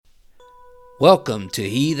Welcome to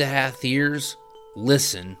He That Hath Ears,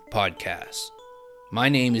 Listen podcast. My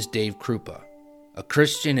name is Dave Krupa, a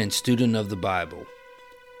Christian and student of the Bible.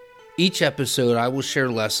 Each episode I will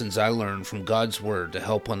share lessons I learned from God's Word to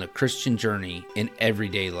help on the Christian journey in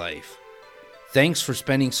everyday life. Thanks for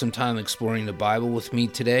spending some time exploring the Bible with me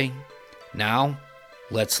today. Now,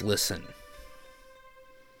 let's listen.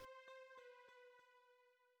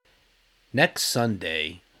 Next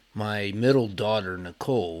Sunday, my middle daughter,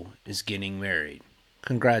 Nicole, is getting married.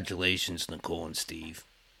 Congratulations, Nicole and Steve.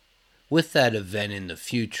 With that event in the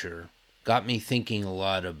future, got me thinking a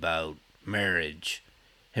lot about marriage,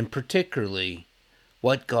 and particularly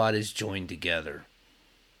what God has joined together.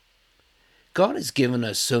 God has given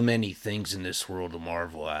us so many things in this world to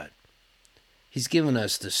marvel at. He's given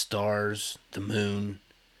us the stars, the moon,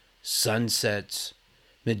 sunsets,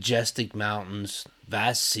 majestic mountains,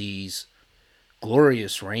 vast seas,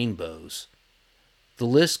 glorious rainbows. The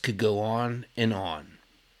list could go on and on.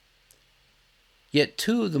 Yet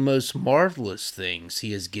two of the most marvelous things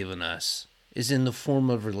he has given us is in the form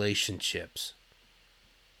of relationships.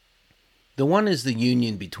 The one is the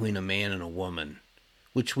union between a man and a woman,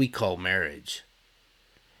 which we call marriage.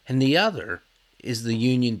 And the other is the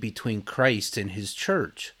union between Christ and his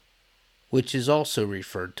church, which is also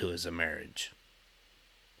referred to as a marriage.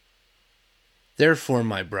 Therefore,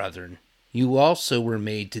 my brethren, you also were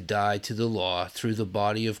made to die to the law through the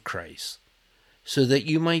body of Christ, so that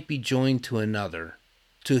you might be joined to another,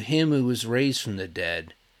 to him who was raised from the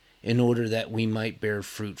dead, in order that we might bear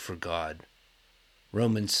fruit for God.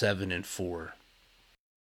 Romans 7:4.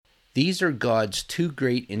 These are God's two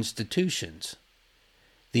great institutions.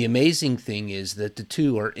 The amazing thing is that the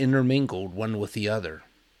two are intermingled one with the other.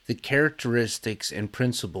 The characteristics and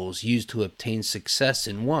principles used to obtain success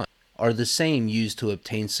in one are the same used to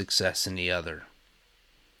obtain success in the other.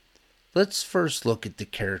 Let's first look at the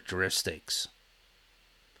characteristics.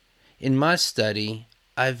 In my study,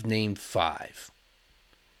 I've named 5.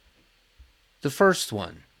 The first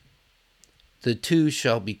one, the two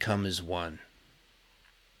shall become as one.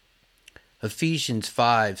 Ephesians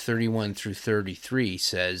 5:31 through 33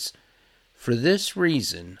 says, "For this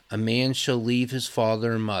reason a man shall leave his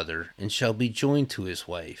father and mother, and shall be joined to his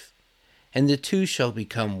wife, and the two shall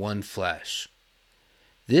become one flesh.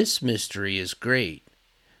 This mystery is great,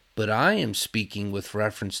 but I am speaking with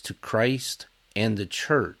reference to Christ and the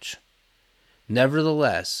church.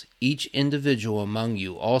 Nevertheless, each individual among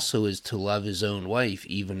you also is to love his own wife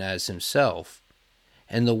even as himself,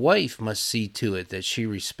 and the wife must see to it that she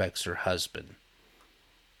respects her husband."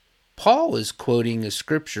 Paul is quoting a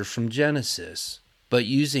scripture from Genesis, but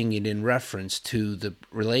using it in reference to the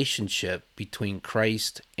relationship between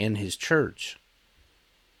Christ and his church.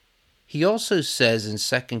 He also says in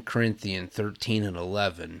 2 Corinthians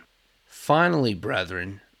 13:11, "Finally,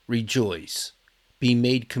 brethren, rejoice, be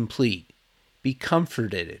made complete, be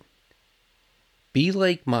comforted, be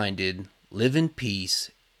like-minded, live in peace,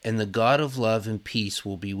 and the God of love and peace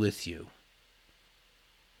will be with you."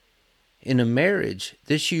 In a marriage,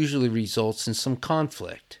 this usually results in some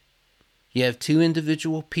conflict. You have two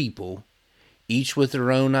individual people, each with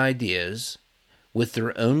their own ideas, with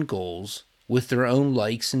their own goals, with their own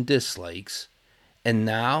likes and dislikes, and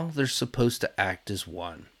now they're supposed to act as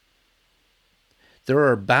one. There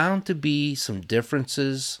are bound to be some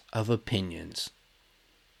differences of opinions.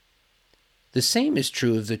 The same is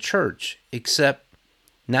true of the church, except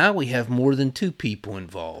now we have more than two people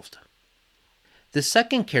involved. The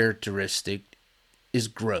second characteristic is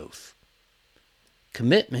growth.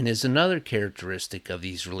 Commitment is another characteristic of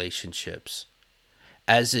these relationships,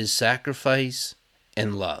 as is sacrifice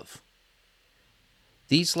and love.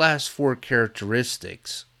 These last 4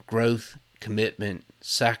 characteristics, growth, commitment,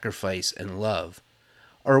 sacrifice, and love,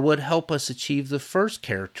 are what help us achieve the first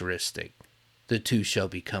characteristic, the two shall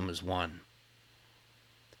become as one.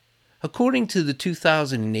 According to the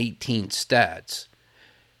 2018 stats,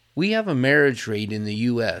 we have a marriage rate in the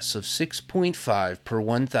U.S. of 6.5 per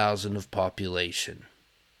 1,000 of population,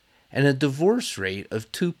 and a divorce rate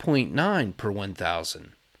of 2.9 per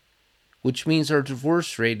 1,000, which means our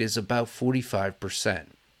divorce rate is about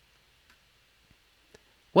 45%.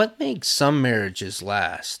 What makes some marriages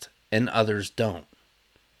last and others don't?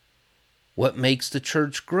 What makes the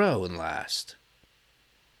church grow and last?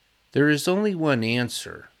 There is only one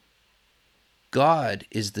answer. God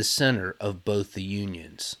is the center of both the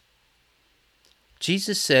unions.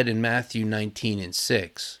 Jesus said in Matthew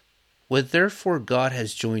 19:6, "What therefore God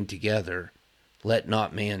has joined together, let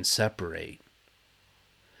not man separate."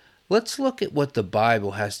 Let's look at what the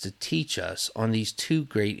Bible has to teach us on these two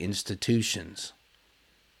great institutions.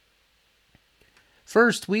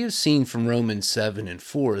 First, we have seen from Romans 7 and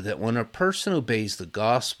 4 that when a person obeys the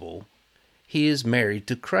gospel, he is married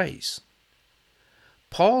to Christ.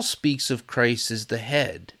 Paul speaks of Christ as the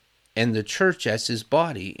head and the church as his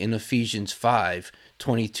body in Ephesians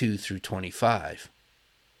 5:22 through 25.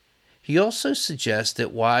 He also suggests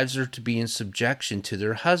that wives are to be in subjection to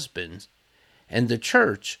their husbands, and the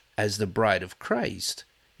church, as the bride of Christ,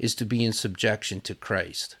 is to be in subjection to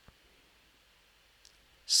Christ.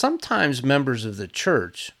 Sometimes members of the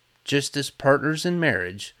church, just as partners in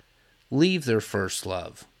marriage, leave their first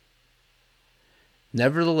love.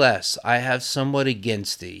 Nevertheless, I have somewhat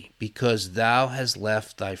against thee, because thou hast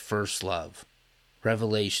left thy first love.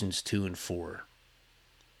 Revelations 2 and 4.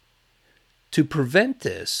 To prevent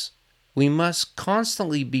this, we must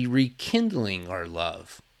constantly be rekindling our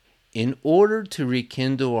love. In order to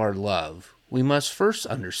rekindle our love, we must first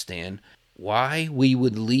understand why we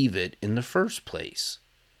would leave it in the first place.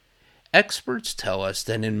 Experts tell us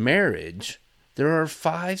that in marriage, there are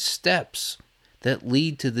 5 steps that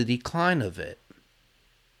lead to the decline of it.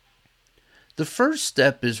 The first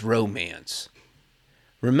step is romance.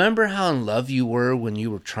 Remember how in love you were when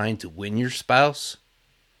you were trying to win your spouse?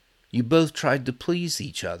 You both tried to please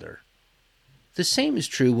each other. The same is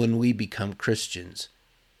true when we become Christians.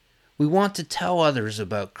 We want to tell others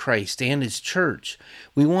about Christ and His church.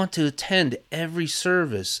 We want to attend every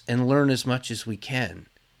service and learn as much as we can.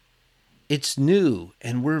 It's new,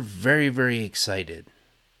 and we're very, very excited.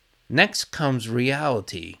 Next comes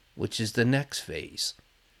reality, which is the next phase.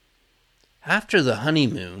 After the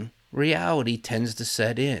honeymoon, reality tends to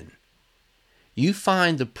set in. You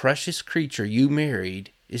find the precious creature you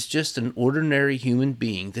married is just an ordinary human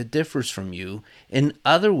being that differs from you in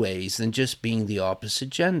other ways than just being the opposite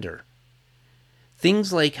gender.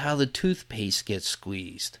 Things like how the toothpaste gets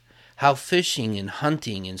squeezed, how fishing and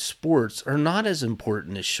hunting and sports are not as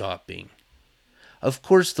important as shopping. Of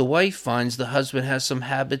course, the wife finds the husband has some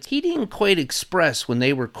habits he didn't quite express when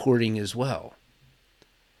they were courting as well.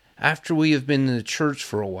 After we have been in the church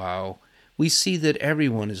for a while, we see that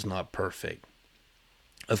everyone is not perfect.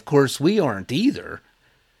 Of course, we aren't either.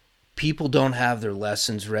 People don't have their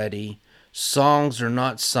lessons ready. Songs are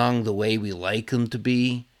not sung the way we like them to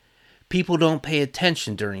be. People don't pay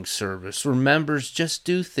attention during service, or members just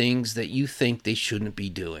do things that you think they shouldn't be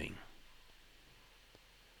doing.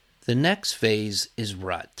 The next phase is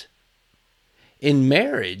rut. In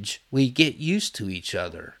marriage, we get used to each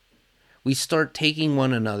other. We start taking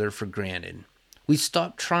one another for granted. We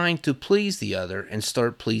stop trying to please the other and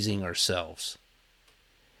start pleasing ourselves.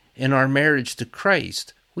 In our marriage to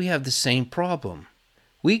Christ, we have the same problem.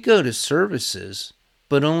 We go to services,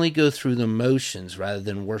 but only go through the motions rather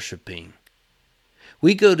than worshiping.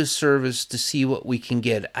 We go to service to see what we can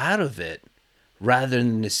get out of it rather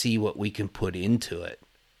than to see what we can put into it.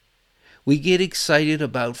 We get excited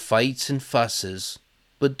about fights and fusses,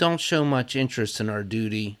 but don't show much interest in our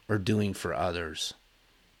duty or doing for others.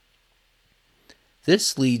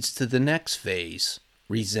 This leads to the next phase,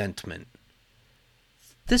 resentment.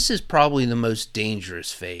 This is probably the most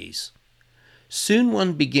dangerous phase. Soon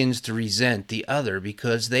one begins to resent the other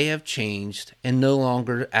because they have changed and no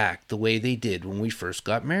longer act the way they did when we first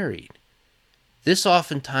got married. This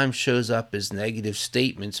oftentimes shows up as negative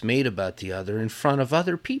statements made about the other in front of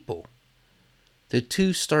other people. The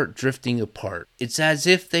two start drifting apart. It's as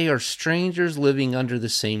if they are strangers living under the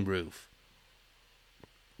same roof.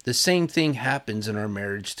 The same thing happens in our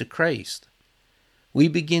marriage to Christ. We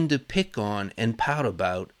begin to pick on and pout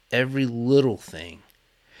about every little thing.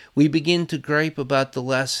 We begin to gripe about the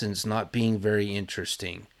lessons not being very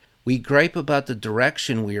interesting. We gripe about the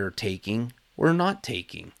direction we are taking or not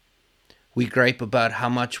taking. We gripe about how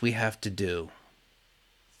much we have to do.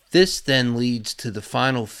 This then leads to the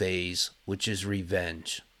final phase, which is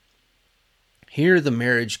revenge. Here the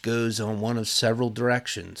marriage goes on one of several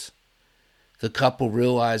directions. The couple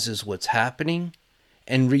realizes what's happening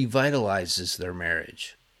and revitalizes their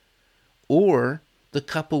marriage. Or the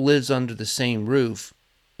couple lives under the same roof,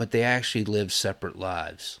 but they actually live separate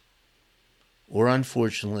lives. Or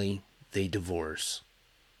unfortunately, they divorce.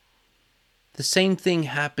 The same thing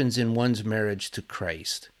happens in one's marriage to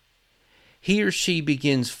Christ. He or she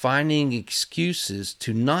begins finding excuses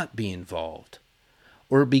to not be involved,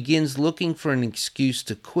 or begins looking for an excuse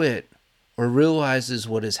to quit, or realizes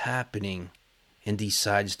what is happening and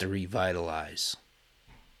decides to revitalize.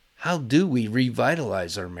 How do we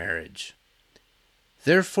revitalize our marriage?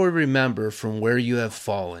 Therefore remember from where you have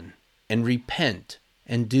fallen, and repent,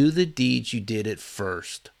 and do the deeds you did at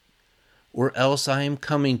first, or else I am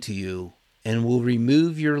coming to you, and will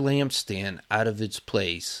remove your lampstand out of its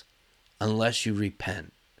place, unless you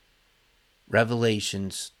repent.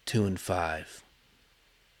 Revelations 2 and 5.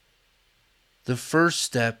 the first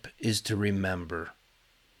step is to remember.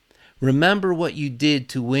 Remember what you did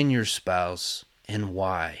to win your spouse and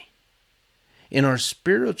why. In our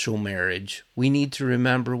spiritual marriage, we need to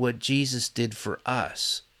remember what Jesus did for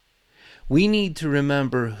us. We need to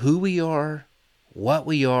remember who we are, what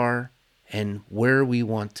we are, and where we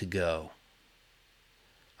want to go.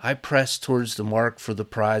 I press towards the mark for the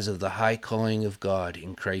prize of the high calling of God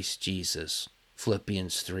in Christ Jesus.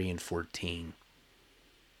 Philippians 3:14.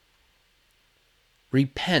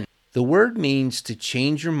 Repent. The word means to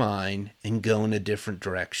change your mind and go in a different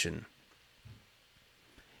direction.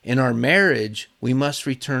 In our marriage, we must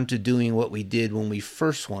return to doing what we did when we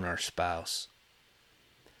first won our spouse.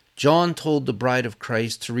 John told the bride of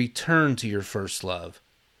Christ to return to your first love.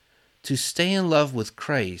 To stay in love with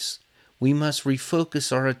Christ, we must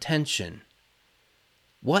refocus our attention.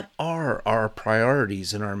 What are our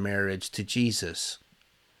priorities in our marriage to Jesus?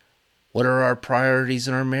 What are our priorities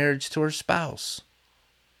in our marriage to our spouse?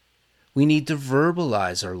 We need to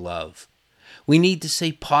verbalize our love. We need to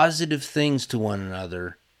say positive things to one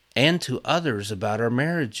another and to others about our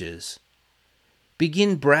marriages.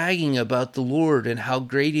 Begin bragging about the Lord and how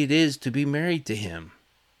great it is to be married to Him.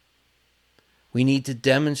 We need to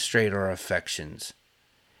demonstrate our affections.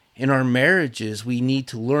 In our marriages, we need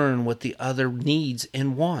to learn what the other needs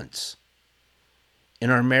and wants. In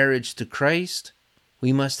our marriage to Christ,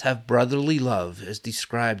 we must have brotherly love as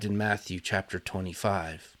described in Matthew chapter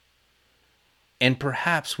 25. And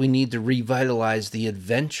perhaps we need to revitalize the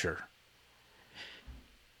adventure.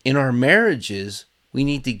 In our marriages, we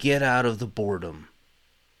need to get out of the boredom.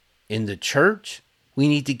 In the church, we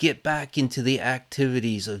need to get back into the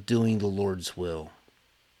activities of doing the Lord's will.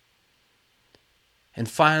 And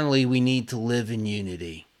finally, we need to live in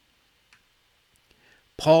unity.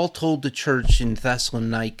 Paul told the church in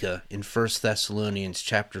Thessalonica in 1 Thessalonians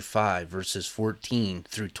chapter 5, verses 14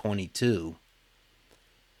 through 22,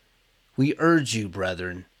 "We urge you,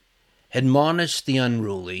 brethren, admonish the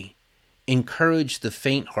unruly, encourage the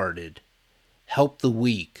faint-hearted, help the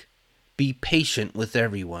weak, be patient with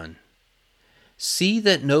everyone. See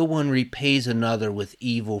that no one repays another with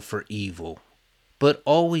evil for evil, but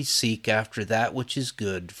always seek after that which is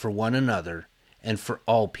good for one another and for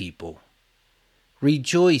all people.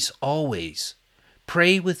 Rejoice always,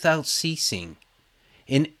 pray without ceasing,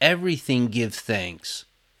 in everything give thanks,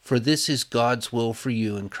 for this is God's will for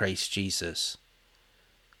you in Christ Jesus.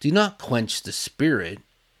 Do not quench the Spirit,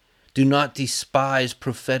 do not despise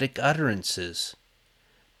prophetic utterances,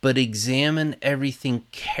 but examine everything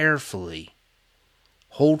carefully.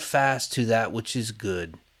 Hold fast to that which is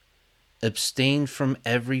good. Abstain from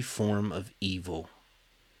every form of evil."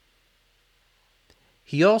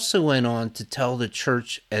 He also went on to tell the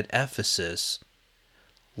church at Ephesus,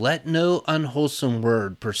 "Let no unwholesome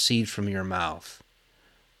word proceed from your mouth,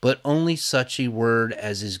 but only such a word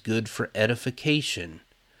as is good for edification,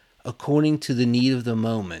 according to the need of the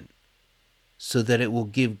moment, so that it will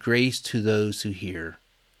give grace to those who hear."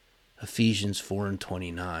 Ephesians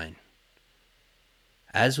 4:29.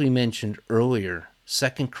 As we mentioned earlier,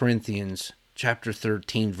 2 Corinthians chapter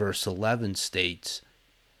 13, verse 11 states,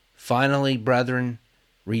 "Finally, brethren,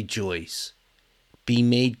 rejoice, be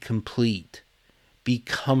made complete, be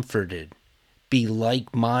comforted, be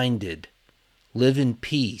like-minded, live in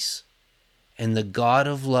peace, and the God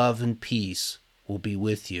of love and peace will be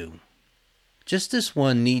with you." Just as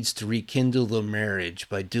one needs to rekindle the marriage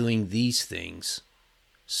by doing these things,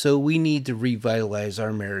 so we need to revitalize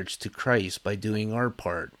our marriage to Christ by doing our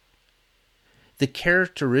part. The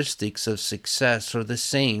characteristics of success are the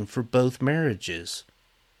same for both marriages: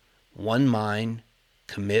 one mind,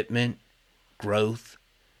 commitment, growth,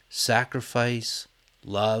 sacrifice,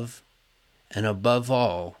 love, and above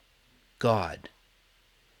all, God.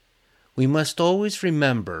 We must always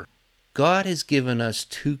remember God has given us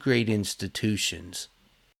two great institutions: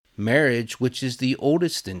 marriage, which is the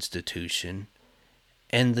oldest institution,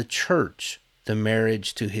 and the church, the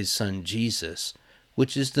marriage to His Son Jesus,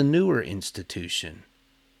 which is the newer institution.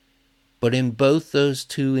 But in both those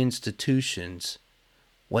two institutions,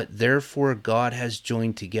 what therefore God has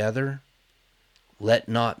joined together, let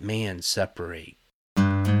not man separate.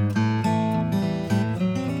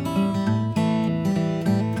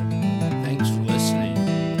 Thanks for listening.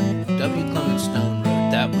 W. Clement Stone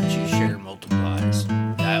wrote, "That which you share multiplies,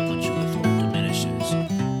 that which you withhold diminishes."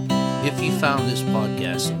 If you found this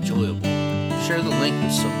podcast enjoyable, share the link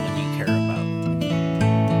with someone you